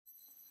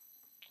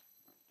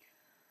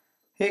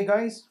Hey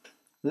guys,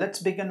 let's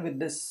begin with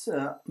this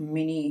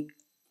mini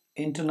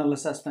internal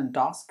assessment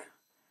task,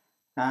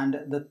 and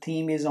the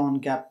theme is on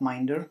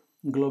Gapminder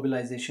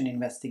globalization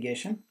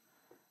investigation.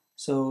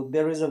 So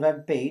there is a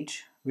web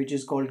page which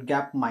is called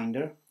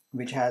Gapminder,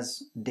 which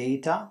has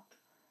data,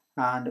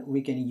 and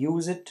we can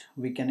use it,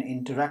 we can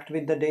interact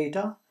with the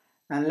data,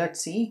 and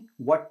let's see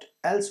what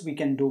else we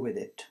can do with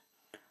it.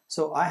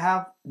 So I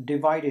have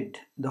divided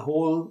the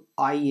whole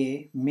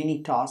IA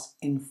mini task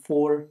in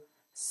four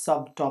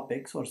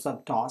subtopics or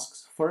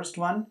subtasks. First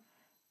one,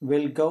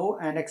 we'll go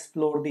and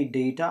explore the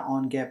data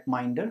on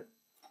Gapminder,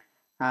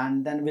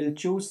 and then we'll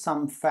choose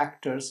some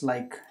factors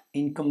like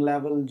income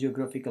level,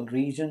 geographical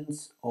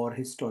regions, or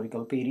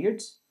historical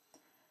periods,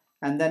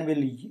 and then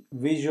we'll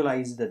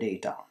visualize the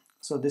data.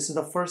 So this is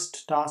the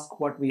first task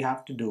what we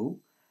have to do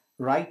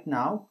right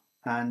now,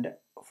 and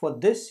for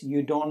this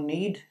you don't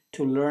need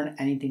to learn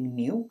anything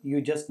new,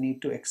 you just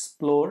need to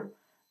explore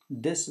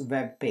this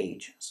web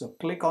page. So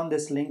click on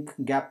this link,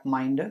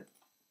 Gapminder,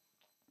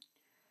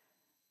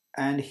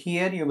 and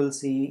here you will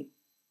see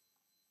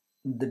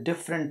the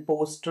different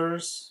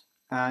posters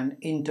and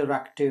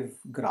interactive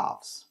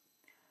graphs.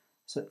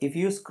 So if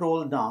you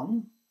scroll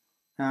down,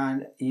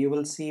 and you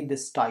will see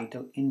this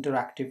title,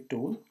 interactive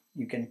tool,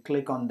 you can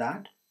click on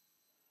that.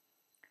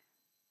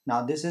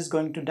 Now this is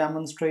going to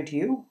demonstrate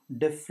you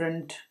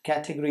different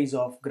categories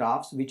of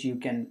graphs which you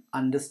can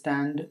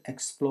understand,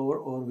 explore,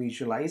 or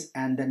visualize,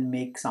 and then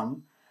make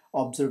some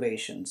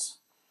observations.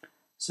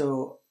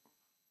 So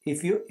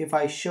if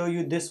I show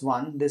you this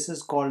one, this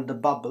is called the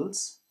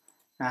bubbles,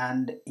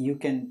 and you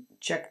can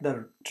check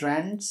the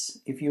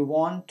trends if you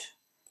want.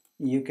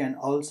 You can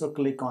also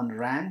click on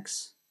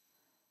ranks,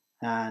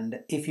 and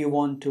if you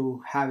want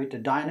to have it a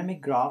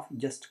dynamic graph,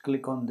 just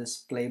click on this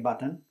play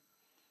button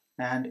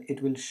and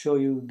it will show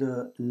you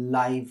the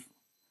live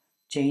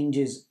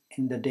changes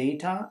in the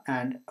data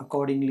and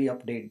accordingly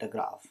update the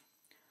graph.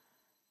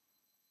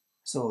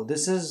 So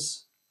this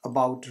is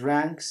about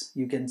ranks.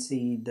 You can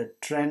see the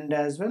trend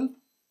as well,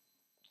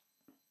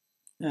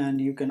 and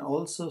you can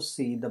also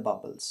see the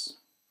bubbles.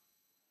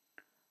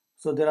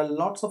 So there are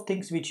lots of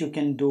things which you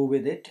can do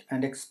with it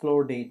and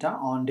explore data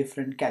on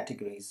different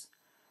categories.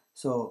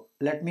 So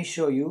let me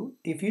show you.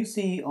 If you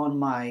see on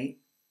my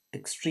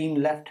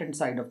extreme left hand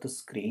side of the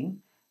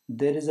screen,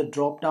 there is a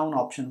drop down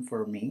option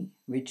for me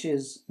which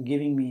is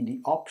giving me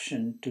the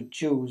option to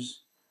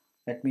choose.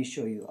 Let me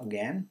show you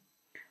again.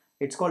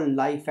 It's called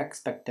life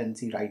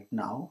expectancy right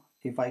now.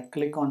 If I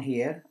click on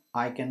here,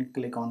 I can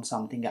click on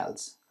something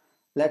else.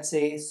 Let's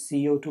say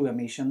CO2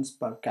 emissions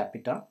per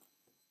capita,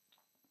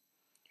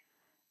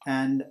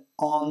 and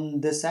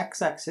on this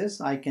x-axis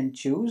I can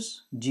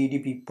choose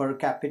GDP per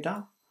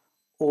capita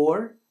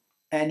or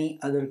any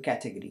other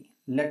category,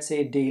 let's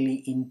say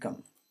daily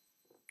income.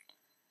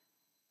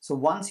 So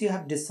once you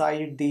have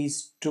decided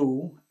these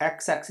two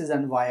x-axis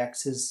and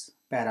y-axis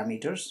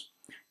parameters,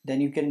 then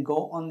you can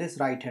go on this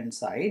right hand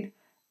side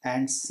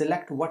and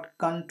select what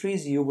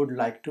countries you would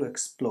like to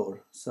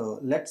explore. So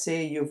let's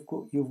say you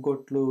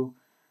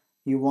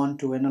want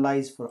to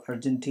analyze for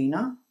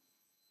Argentina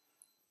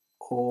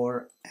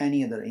or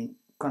any other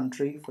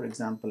country, for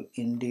example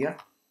India.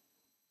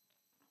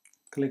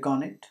 Click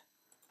on it.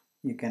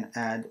 You can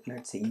add,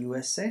 let's say,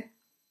 USA.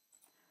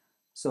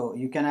 So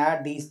you can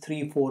add these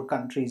 3-4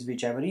 countries,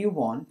 whichever you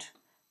want.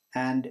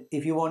 And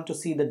if you want to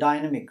see the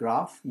dynamic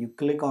graph, you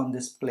click on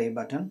this play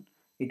button.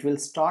 It will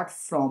start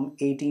from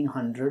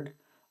 1800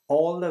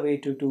 all the way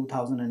to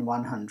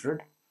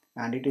 2100,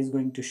 and it is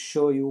going to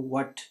show you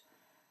what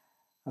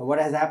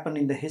has happened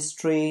in the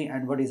history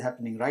and what is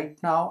happening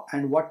right now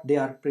and what they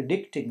are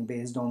predicting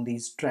based on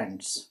these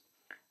trends.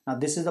 Now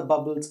this is a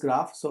bubbles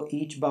graph, so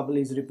each bubble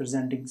is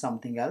representing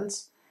something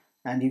else,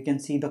 and you can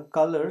see the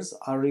colors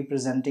are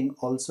representing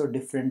also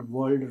different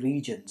world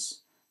regions.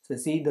 So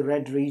see the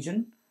red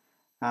region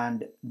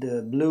and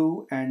the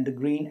blue and the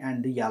green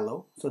and the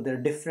yellow, so there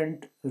are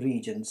different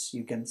regions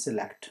you can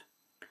select.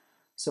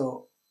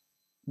 So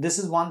this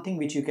is one thing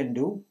which you can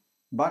do,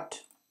 but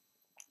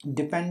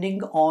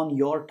depending on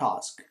your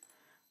task,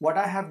 what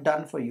I have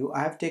done for you,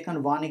 I have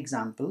taken one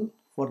example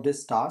for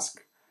this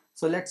task.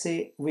 So let's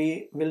say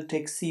we will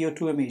take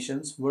CO2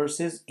 emissions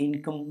versus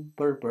income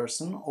per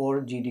person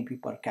or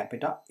GDP per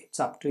capita. It's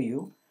up to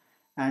you.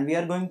 And we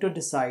are going to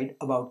decide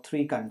about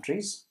 3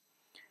 countries.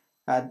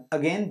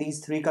 Again,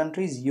 these 3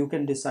 countries, you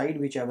can decide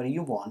whichever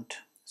you want.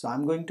 So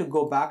I'm going to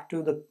go back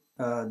to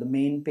the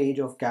main page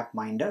of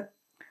Gapminder.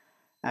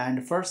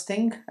 And first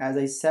thing, as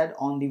I said,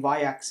 on the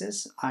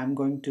y-axis, I'm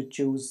going to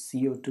choose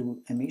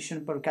CO2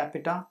 emission per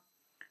capita,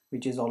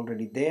 which is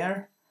already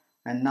there.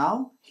 And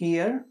now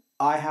here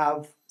I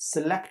have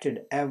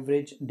selected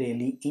average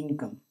daily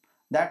income.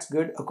 That's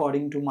good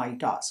according to my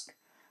task.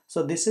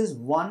 So this is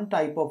one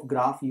type of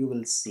graph you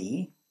will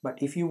see, but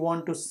if you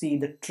want to see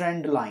the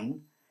trend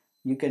line,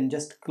 you can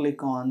just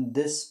click on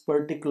this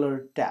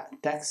particular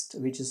text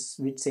which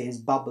says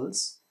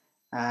bubbles,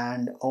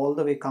 and all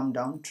the way come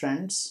down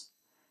trends,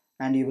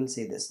 and you will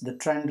see this, the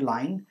trend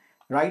line.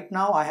 Right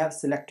now I have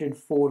selected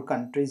 4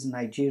 countries: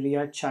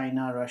 Nigeria,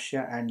 China,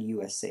 Russia, and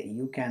USA.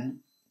 You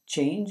can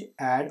change,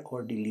 add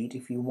or delete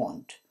if you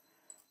want.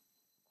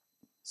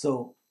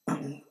 So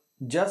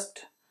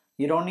just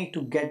you don't need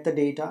to get the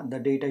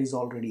data is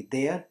already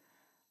there.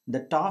 The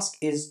task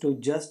is to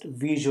just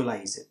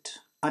visualize it,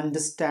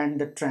 understand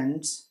the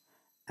trends,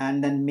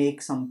 and then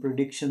make some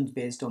predictions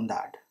based on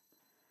that.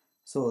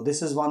 So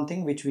this is one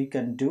thing which we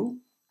can do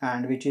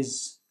and which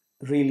is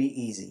really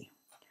easy.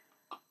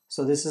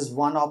 So this is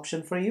one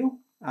option for you,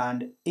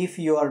 and if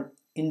you are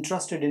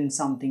interested in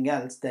something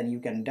else, then you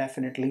can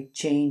definitely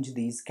change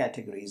these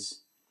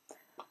categories.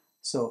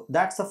 So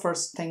that's the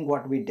first thing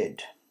what we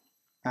did.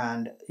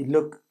 And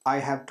look, I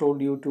have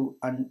told you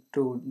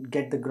to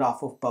get the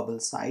graph of bubble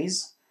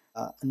size.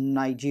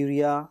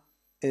 Nigeria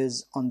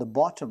is on the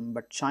bottom,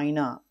 but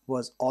China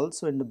was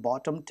also in the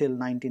bottom till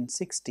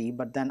 1960,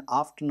 but then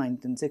after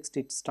 1960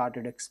 it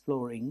started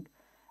exploring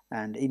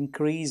and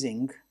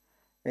increasing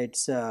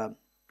its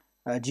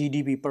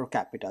GDP per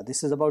capita.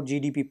 This is about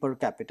GDP per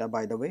capita,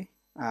 by the way,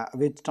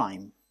 with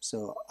time.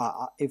 So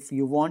if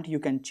you want, you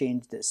can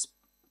change this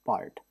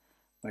part,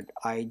 but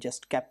I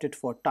just kept it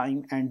for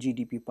time and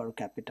GDP per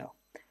capita.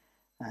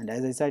 And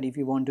as I said, if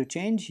you want to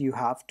change, you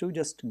have to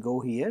just go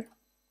here,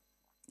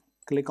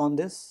 click on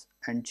this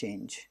and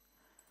change.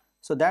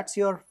 So that's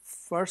your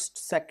first,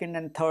 second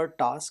and third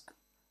task.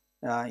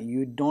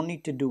 You don't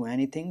need to do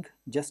anything,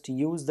 just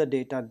use the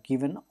data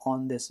given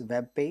on this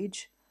web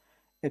page,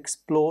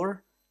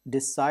 explore,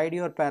 decide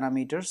your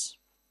parameters,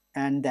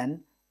 and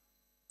then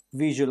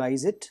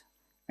visualize it,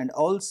 and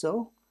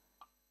also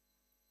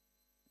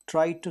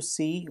try to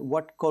see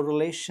what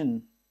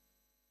correlation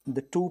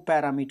the two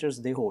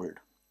parameters they hold,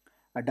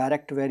 a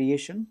direct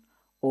variation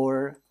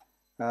or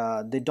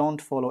they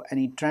don't follow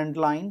any trend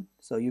line.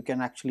 So you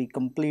can actually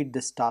complete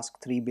this task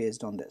 3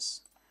 based on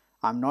this.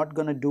 I'm not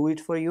going to do it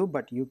for you,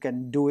 but you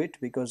can do it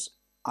because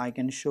I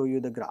can show you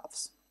the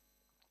graphs.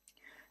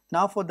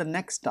 Now for the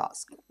next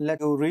task,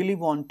 let's you really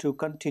want to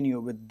continue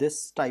with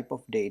this type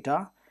of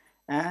data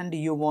and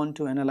you want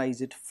to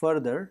analyze it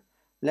further.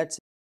 Let's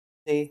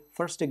say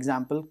first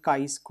example,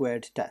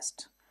 chi-squared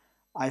test.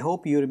 I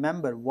hope you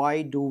remember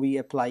why do we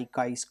apply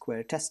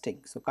chi-square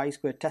testing. So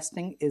chi-square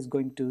testing is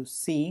going to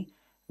see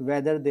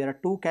whether there are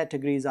two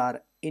categories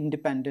are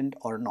independent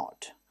or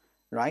not,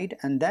 right?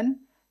 And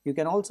then you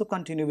can also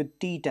continue with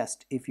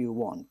t-test if you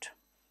want.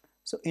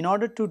 So in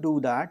order to do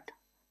that,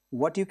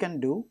 what you can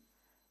do,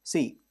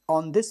 see,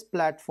 on this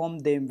platform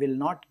they will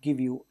not give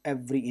you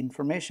every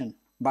information,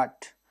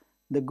 but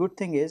the good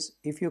thing is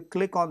if you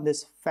click on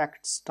this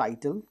facts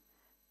title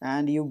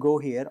and you go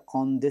here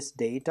on this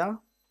data,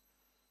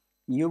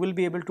 you will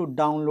be able to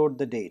download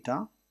the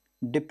data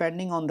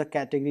depending on the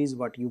categories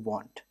what you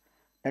want.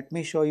 Let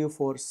me show you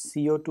for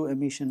CO2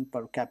 emission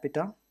per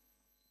capita.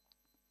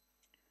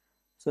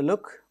 So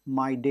look,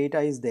 my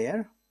data is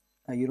there.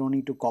 You don't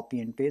need to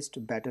copy and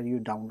paste, better you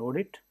download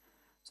it.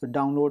 So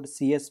download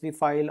CSV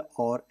file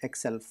or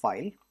Excel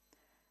file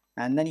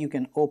and then you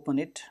can open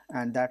it,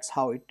 and that's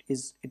how it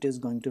is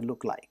going to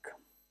look like.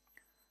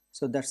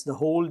 So that's the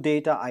whole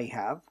data I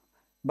have,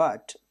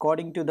 but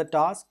according to the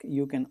task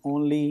you can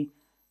only,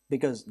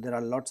 because there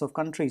are lots of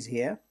countries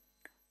here,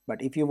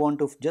 but if you want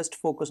to just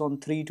focus on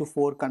 3 to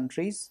 4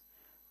 countries,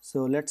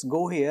 so let's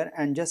go here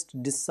and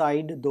just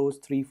decide those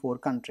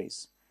 3-4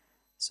 countries.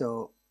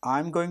 So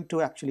I'm going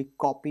to actually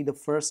copy the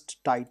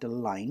first title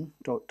line,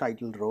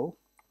 title row,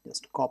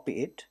 just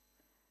copy it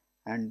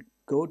and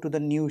go to the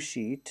new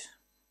sheet.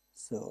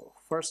 So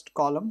first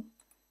column,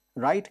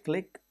 right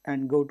click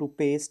and go to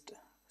paste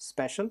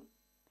special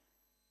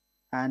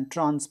and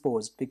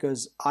transpose,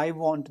 because I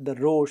want the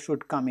row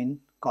should come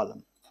in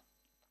column.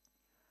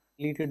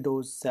 Deleted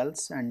those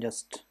cells and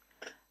just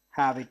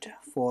have it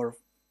for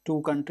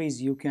 2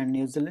 countries, UK and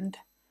New Zealand.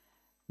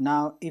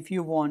 Now if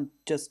you want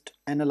just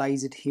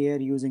analyze it here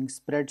using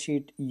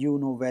spreadsheet, you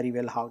know very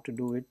well how to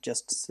do it.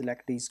 Just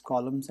select these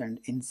columns and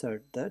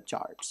insert the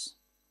charts.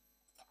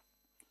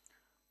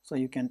 So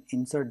you can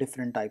insert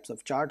different types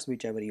of charts,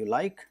 whichever you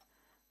like,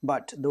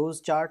 but those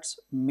charts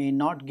may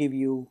not give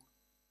you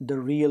the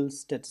real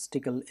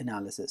statistical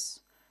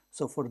analysis.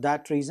 So for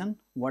that reason,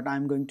 what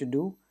I'm going to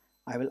do,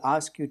 I will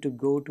ask you to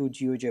go to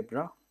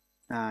GeoGebra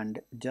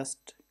and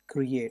just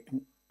create.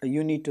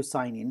 You need to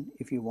sign in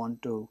if you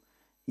want to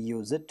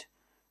use it.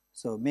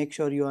 So make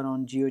sure you are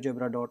on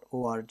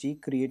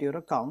geogebra.org, create your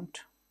account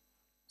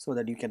so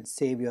that you can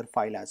save your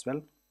file as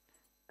well.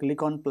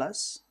 Click on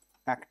plus,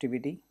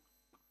 activity,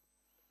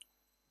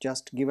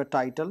 just give a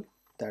title,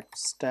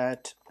 that's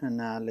stat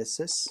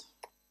analysis,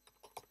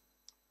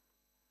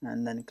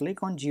 and then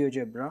click on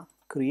GeoGebra,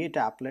 create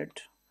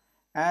applet.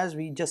 As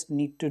we just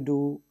need to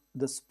do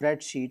the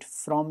spreadsheet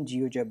from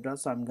GeoGebra,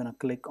 so I'm going to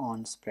click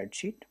on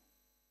spreadsheet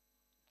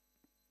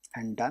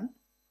and done.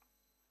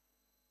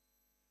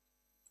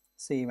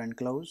 Save and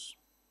close.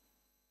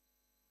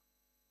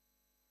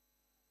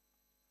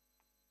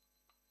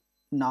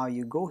 Now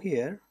you go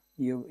here,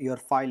 your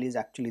file is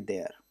actually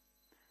there.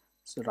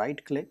 So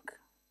right click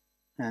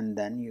and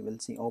then you will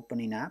see open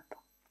in app.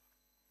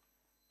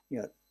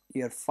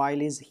 Your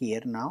file is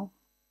here now.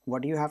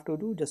 What you have to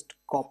do, just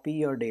copy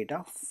your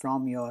data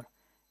from your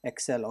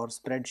Excel or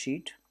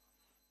spreadsheet.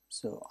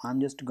 So I'm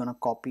just gonna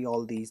copy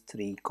all these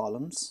 3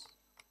 columns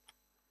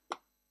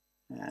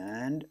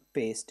and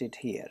paste it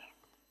here.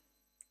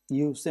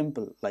 Use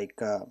simple like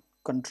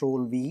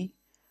Control V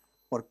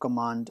or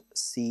Command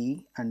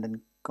C and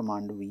then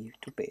Command V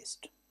to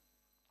paste.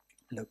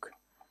 Look,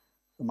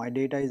 so my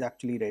data is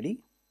actually ready.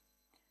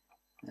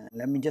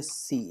 Let me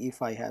just see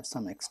if I have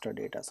some extra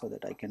data so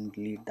that I can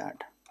delete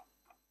that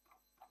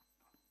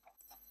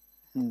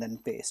and then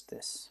paste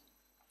this.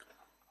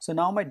 So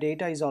now my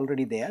data is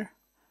already there.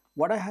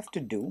 What I have to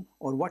do,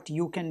 or what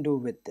you can do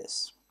with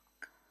this.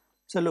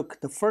 So look,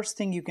 the first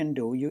thing you can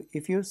do,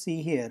 if you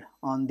see here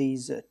on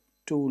these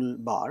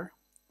toolbar,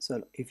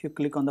 so if you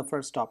click on the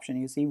first option,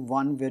 you see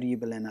 1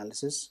 variable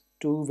analysis,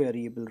 2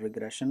 variable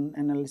regression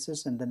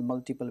analysis, and then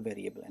multiple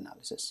variable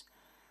analysis.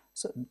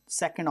 So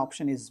second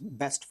option is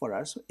best for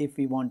us if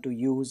we want to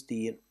use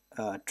the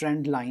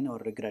trend line or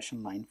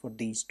regression line for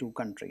these 2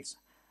 countries,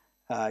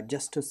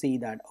 just to see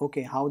that,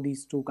 okay, how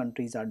these 2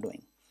 countries are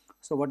doing.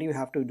 So what you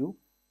have to do,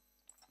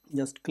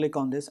 just click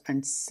on this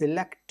and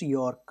select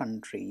your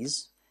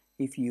countries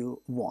if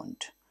you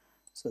want.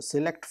 So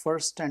select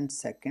first and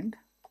second,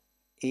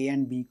 A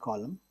and B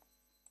column,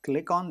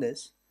 click on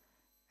this,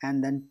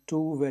 and then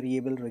 2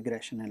 variable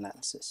regression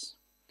analysis.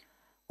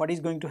 What is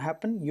going to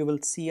happen? You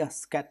will see a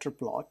scatter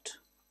plot.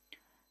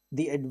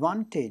 The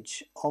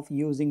advantage of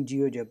using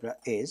GeoGebra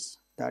is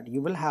that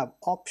you will have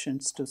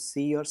options to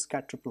see your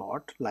scatter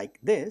plot like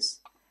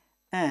this,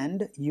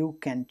 and you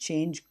can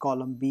change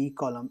column B,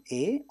 column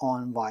A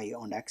on Y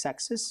on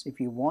x-axis if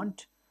you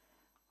want.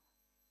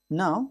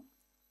 Now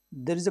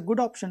there is a good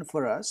option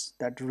for us,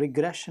 that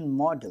regression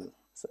model.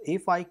 So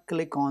if I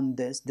click on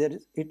this,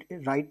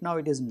 right now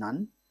it is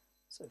none.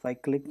 So if I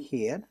click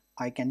here,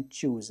 I can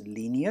choose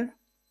linear.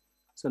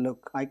 So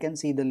look, I can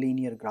see the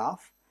linear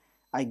graph.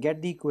 I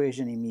get the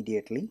equation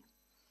immediately.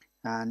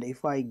 And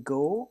if I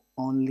go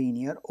on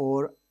linear,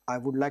 or I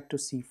would like to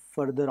see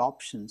further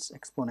options,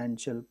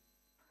 exponential,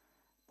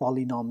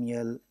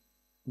 polynomial,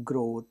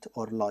 growth,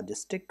 or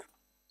logistic,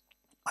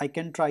 I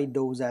can try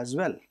those as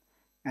well,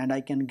 and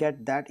I can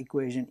get that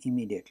equation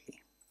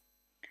immediately.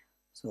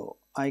 So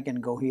I can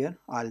go here.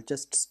 I'll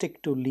just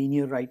stick to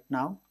linear right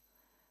now.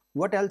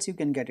 What else you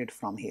can get it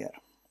from here?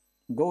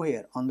 Go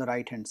here on the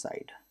right hand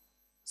side,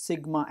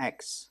 sigma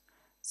x.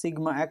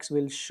 Sigma x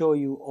will show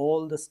you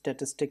all the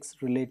statistics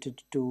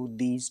related to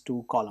these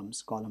 2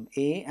 columns, column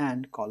A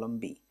and column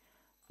B.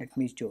 Let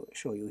me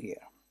show you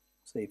here.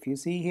 So if you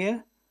see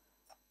here,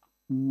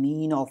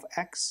 mean of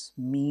x,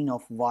 mean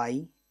of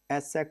y,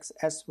 Sx,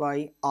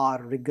 Sy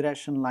are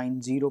regression line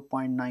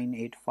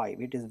 0.985.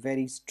 It is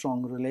very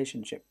strong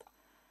relationship.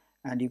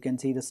 And you can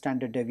see the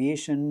standard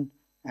deviation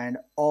and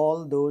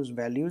all those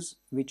values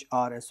which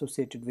are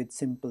associated with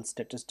simple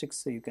statistics.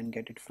 So you can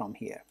get it from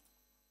here.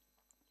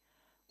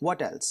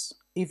 What else?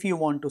 If you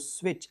want to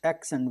switch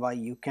x and y,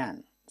 you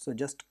can. So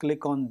just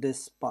click on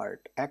this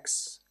part,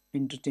 x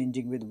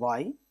interchanging with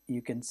y.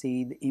 You can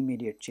see the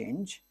immediate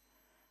change.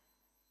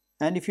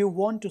 And if you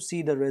want to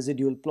see the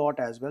residual plot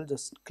as well,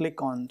 just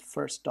click on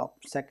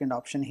second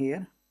option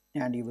here,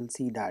 and you will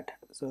see that.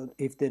 So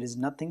if there is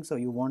nothing, so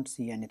you won't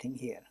see anything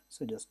here.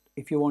 So just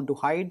if you want to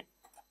hide,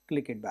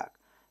 click it back.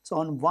 So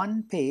on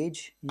one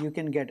page, you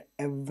can get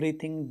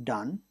everything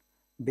done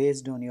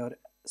based on your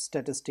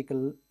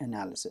statistical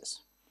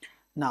analysis.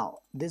 Now,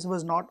 this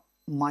was not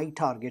my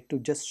target to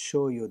just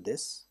show you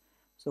this.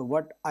 So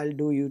what I'll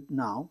do you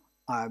now,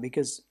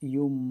 because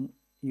you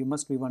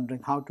must be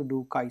wondering how to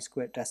do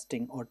chi-square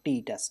testing or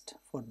t-test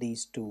for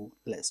these 2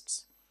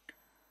 lists.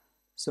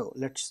 So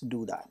let's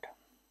do that.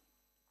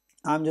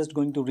 I'm just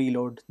going to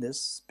reload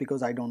this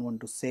because I don't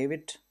want to save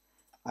it.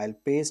 I'll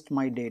paste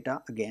my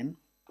data again.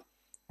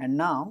 And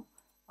now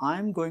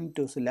I'm going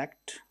to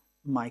select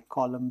my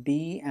column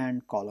B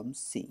and column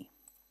C.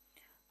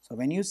 So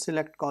when you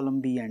select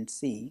column B and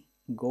C,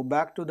 go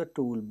back to the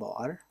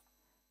toolbar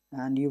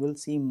and you will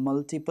see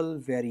multiple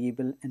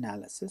variable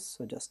analysis.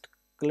 So just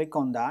click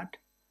on that.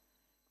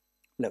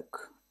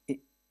 Look,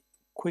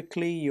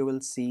 quickly you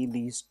will see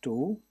these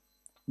 2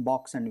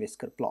 box and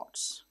whisker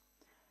plots.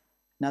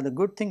 Now the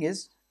good thing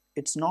is,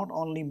 it's not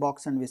only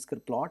box and whisker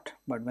plot,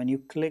 but when you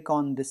click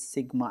on this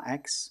sigma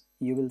x,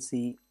 you will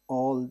see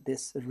all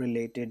this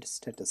related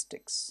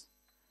statistics.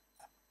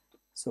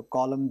 So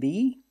column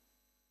B,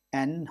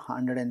 N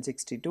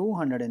 162,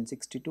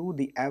 162,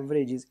 the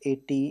average is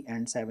 80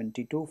 and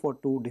 72 for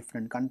 2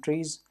 different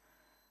countries.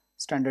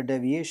 Standard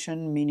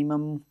deviation,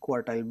 minimum,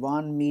 quartile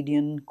 1,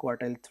 median,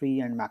 quartile 3,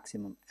 and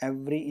maximum.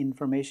 Every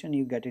information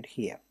you get it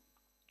here.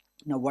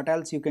 Now what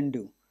else you can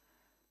do?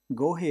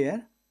 Go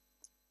here.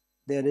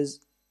 There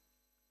is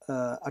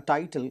a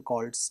title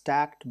called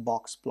stacked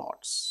box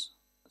plots.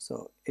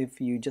 So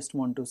if you just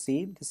want to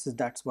see,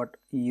 that's what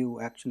you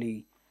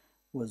actually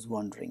was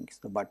wondering.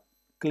 So but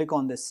click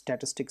on this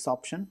statistics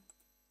option,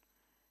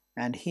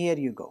 and here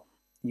you go.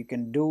 You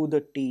can do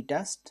the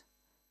t-test,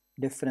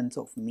 difference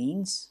of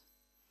means,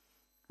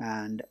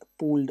 and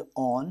pooled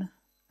on,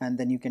 and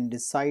then you can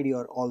decide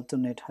your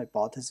alternate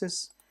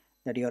hypothesis,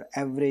 that your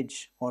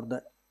average or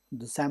the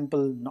the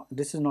sample,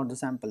 this is not the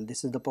sample,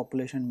 this is the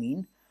population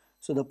mean.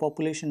 So the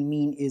population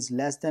mean is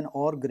less than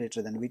or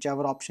greater than,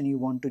 whichever option you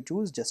want to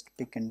choose, just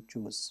pick and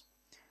choose,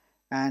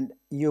 and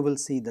you will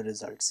see the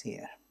results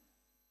here.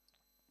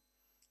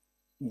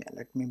 Yeah,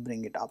 let me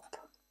bring it up.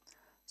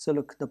 So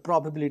look, the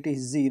probability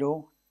is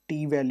 0,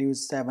 t value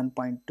is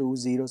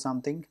 7.20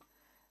 something,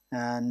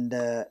 and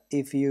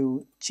if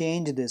you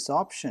change this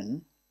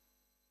option,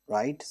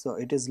 right, so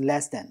it is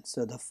less than,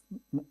 so the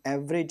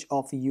average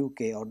of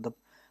UK or the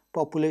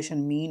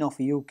population mean of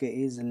UK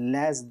is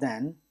less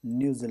than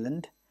New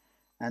Zealand,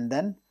 and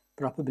then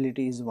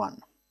probability is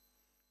 1,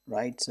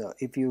 right? So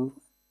if you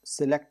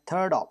select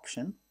third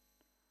option,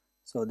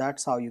 so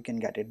that's how you can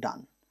get it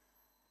done.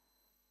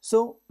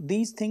 So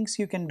these things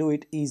you can do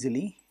it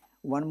easily.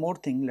 One more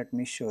thing, let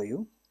me show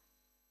you.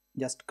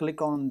 Just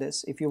click on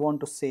this. If you want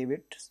to save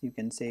it, you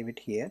can save it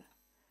here,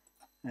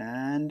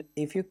 and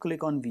if you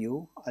click on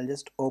view, I'll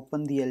just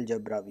open the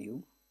algebra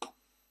view.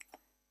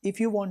 If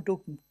you want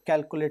to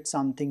calculate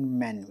something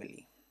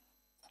manually,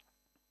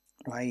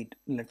 right,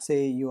 let's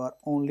say you are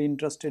only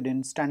interested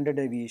in standard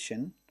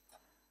deviation,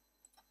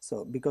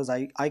 so because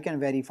I can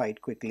verify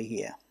it quickly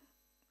here,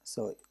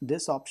 so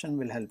this option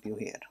will help you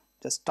here.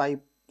 Just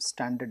type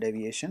standard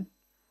deviation,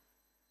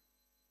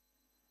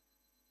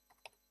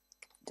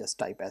 just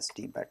type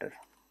SD better,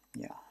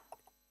 yeah,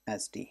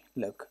 SD.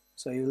 Look,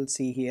 so you will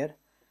see here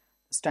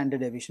standard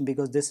deviation,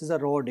 because this is a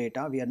raw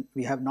data,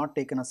 we have not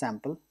taken a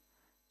sample,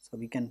 so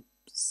we can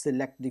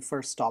select the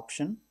first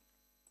option,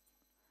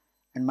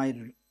 and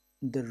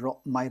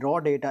my raw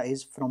data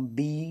is from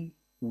B2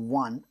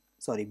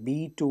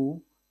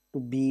 to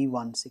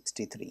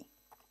B163,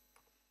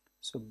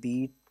 so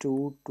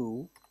B2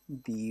 to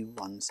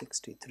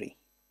B163.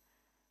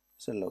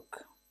 so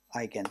look,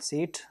 I can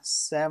see it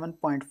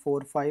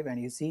 7.45,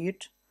 and you see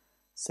it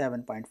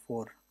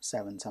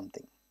 7.47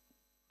 something.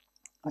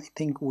 I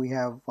think we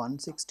have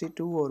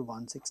 162 or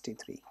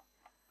 163.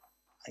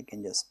 I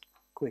can just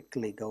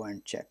quickly go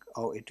and check.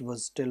 Oh, it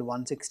was still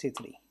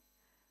 163.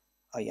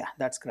 Oh yeah,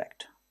 that's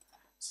correct.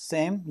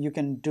 Same you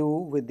can do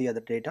with the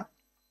other data,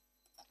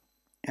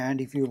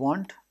 and if you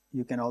want,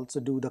 you can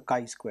also do the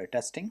chi-square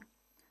testing.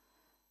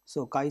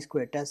 So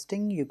chi-square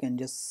testing, you can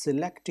just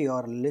select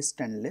your list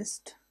and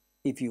list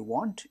if you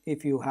want.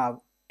 If you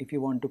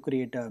want to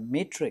create a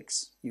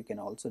matrix, you can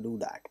also do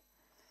that.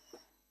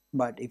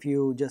 But if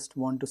you just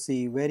want to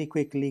see very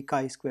quickly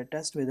chi-square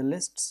test with a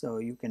list, so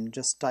you can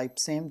just type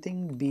same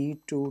thing,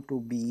 B2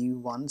 to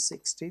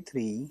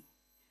B163,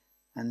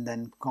 and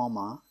then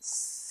comma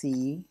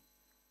C2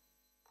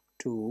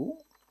 to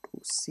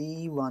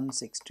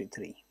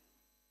C163,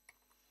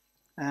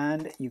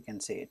 and you can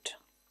say it.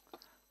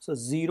 So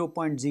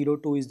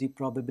 0.02 is the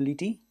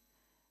probability,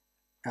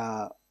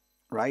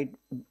 right?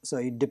 So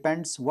it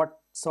depends what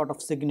sort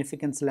of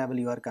significance level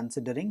you are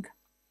considering,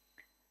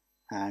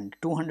 and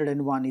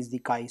 201 is the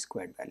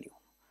chi-squared value.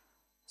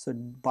 So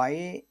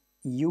by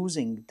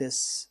using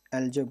this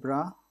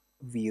algebra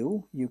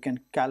view, you can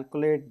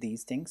calculate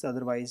these things,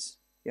 otherwise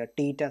your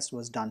t-test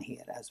was done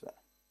here as well.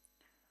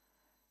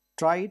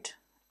 Try it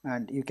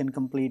and you can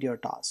complete your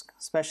task,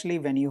 especially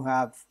when you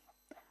have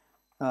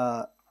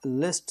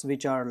lists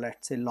which are,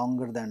 let's say,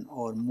 longer than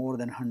or more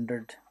than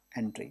 100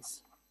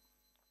 entries.